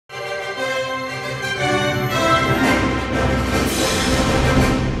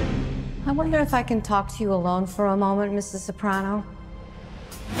I wonder if I can talk to you alone for a moment, Mrs. Soprano.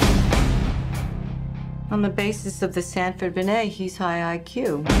 On the basis of the Sanford Binet, he's high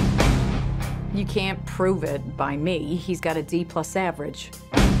IQ. You can't prove it by me. He's got a D+ average.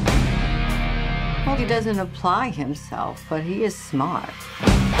 Well, he doesn't apply himself, but he is smart.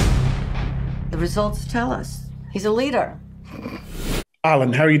 The results tell us he's a leader.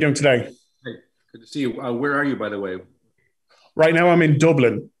 Alan, how are you doing today? Hey, good to see you. Where are you, by the way? Right now I'm in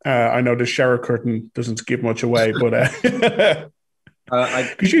Dublin. I know the shower curtain doesn't give much away, but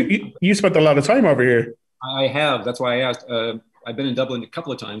because you spent a lot of time over here. I have. That's why I asked. I've been in Dublin a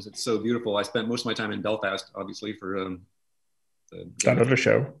couple of times. It's so beautiful. I spent most of my time in Belfast, obviously, for that other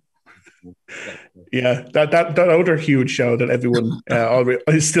show. Yeah, that other huge show that everyone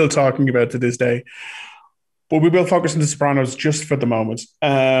is still talking about to this day. But we will focus on The Sopranos just for the moment.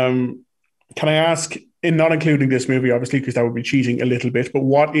 Can I ask, in not including this movie, obviously, because that would be cheating a little bit, but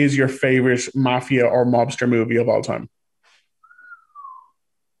what is your favorite mafia or mobster movie of all time?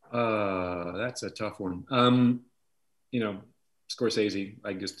 That's a tough one. Scorsese,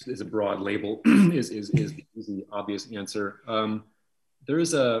 I guess, is a broad label, is the obvious answer. There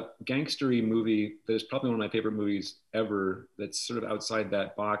is a gangstery movie that is probably one of my favorite movies ever that's sort of outside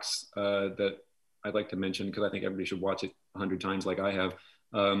that box that I'd like to mention because I think everybody should watch it 100 times like I have.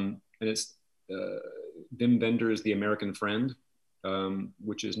 And it's Wim Wenders' The American Friend,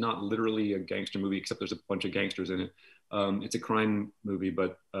 which is not literally a gangster movie, except there's a bunch of gangsters in it. It's a crime movie,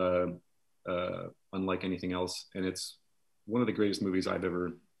 but unlike anything else. And it's one of the greatest movies I've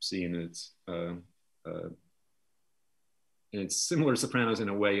ever seen. And it's similar to Sopranos in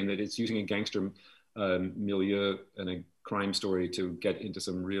a way in that it's using a gangster milieu and a crime story to get into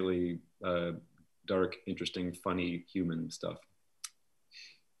some really dark, interesting, funny, human stuff.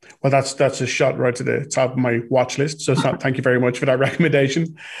 Well, that's a shot right to the top of my watch list. So thank you very much for that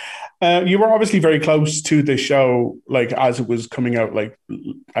recommendation. You were obviously very close to the show, like as it was coming out, like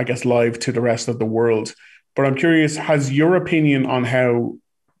I guess live to the rest of the world. But I'm curious, has your opinion on how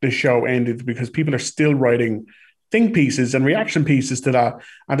the show ended? Because people are still writing think pieces and reaction pieces to that.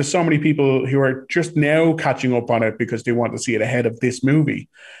 And there's so many people who are just now catching up on it because they want to see it ahead of this movie.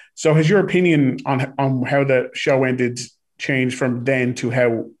 So has your opinion on how the show ended changed from then to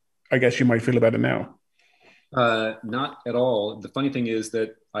how I guess you might feel about it now? Not at all. The funny thing is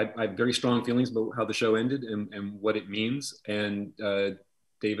that I have very strong feelings about how the show ended and what it means. And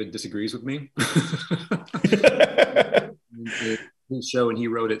David disagrees with me. His show and he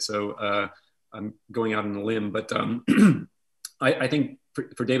wrote it. So I'm going out on a limb, but I think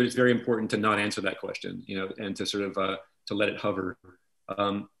for David, it's very important to not answer that question, and to sort of to let it hover.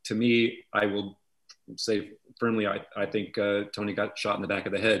 To me, I will say firmly, I think Tony got shot in the back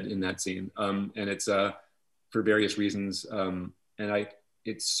of the head in that scene, and it's for various reasons, and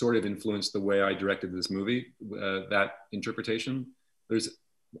it sort of influenced the way I directed this movie. That interpretation. There's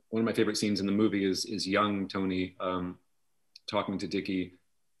one of my favorite scenes in the movie is young Tony talking to Dickie,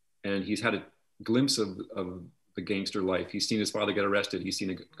 and he's had a glimpse of the gangster life. He's seen his father get arrested. He's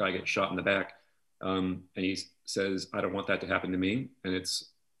seen a guy get shot in the back. And he says, I don't want that to happen to me. And it's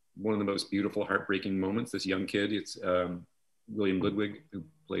one of the most beautiful, heartbreaking moments. This young kid, it's William Ludwig, who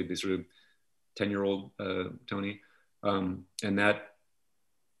played this sort of 10-year-old Tony. And that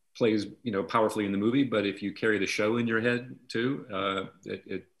plays, powerfully in the movie. But if you carry the show in your head too,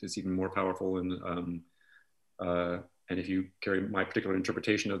 it's even more powerful. And if you carry my particular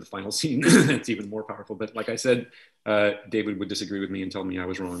interpretation of the final scene, it's even more powerful. But like I said, David would disagree with me and tell me I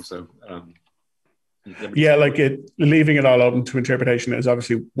was wrong. So, yeah, leaving it all open to interpretation is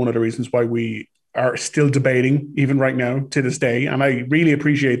obviously one of the reasons why we are still debating, even right now to this day. And I really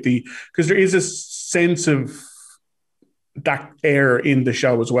appreciate because there is a sense of that air in the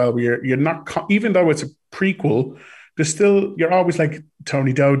show as well, where you're not, even though it's a prequel, you're always like,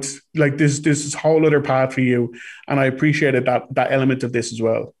 Tony, don't, like this whole other path for you. And I appreciated that element of this as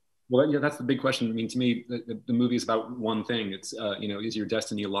well. Well, yeah, that's the big question. I mean, to me, the movie is about one thing. It's, is your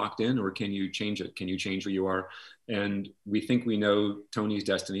destiny locked in, or can you change it? Can you change who you are? And we think we know Tony's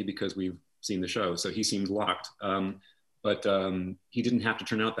destiny because we've seen the show. So he seems locked. But he didn't have to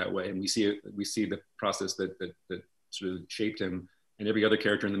turn out that way. And we see the process that sort of shaped him. And every other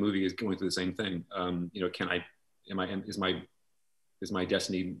character in the movie is going through the same thing. Is my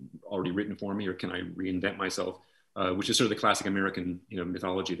destiny already written for me, or can I reinvent myself? Which is sort of the classic American,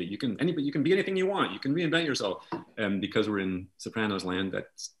 mythology that you can be anything you want. You can reinvent yourself. And because we're in Sopranos land, that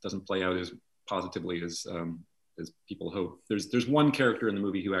doesn't play out as positively as people hope. There's one character in the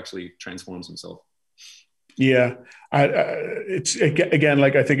movie who actually transforms himself. Yeah, it's again,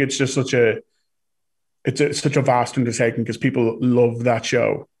 like I think it's just such a vast undertaking because people love that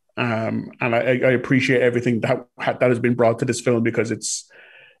show. And I appreciate everything that has been brought to this film, because it's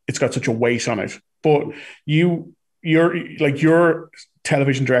got such a weight on it. But your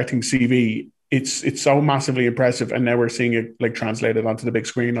television directing CV, it's so massively impressive, and now we're seeing it like translated onto the big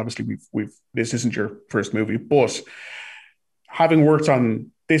screen. Obviously, we've this isn't your first movie, but having worked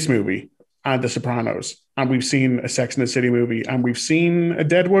on this movie and The Sopranos, and we've seen a Sex and the City movie, and we've seen a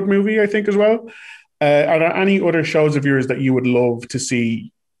Deadwood movie, I think, as well. Are there any other shows of yours that you would love to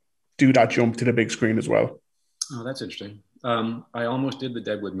see do that jump to the big screen as well? Oh, that's interesting. I almost did the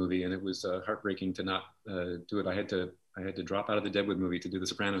Deadwood movie, and it was heartbreaking to not do it. I had to drop out of the Deadwood movie to do the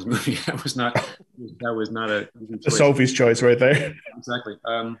Sopranos movie. That was not a Sophie's choice right there. Exactly.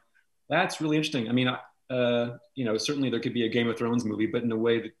 That's really interesting. I mean, certainly there could be a Game of Thrones movie, but in a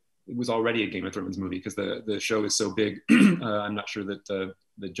way that it was already a Game of Thrones movie, because the show is so big. I'm not sure that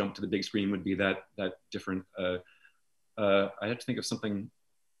the jump to the big screen would be that different. I have to think of something,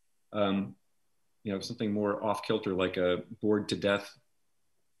 something more off kilter, like a Bored to Death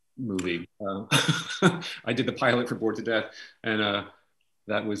movie. I did the pilot for Bored to Death, and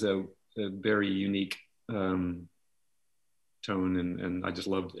that was a very unique tone, and I just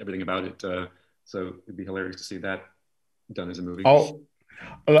loved everything about it. So it'd be hilarious to see that done as a movie. Oh,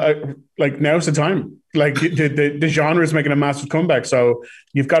 like now's the time. Like the genre is making a massive comeback, so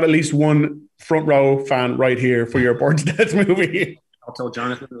you've got at least one front row fan right here for your Bored to Death movie. I'll tell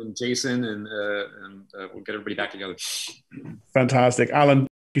Jonathan and Jason, and we'll get everybody back together. Fantastic. Alan, thank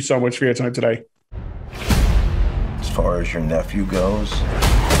you so much for your time today. As far as your nephew goes,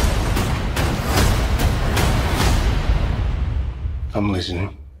 I'm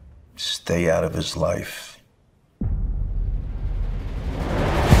listening. Stay out of his life.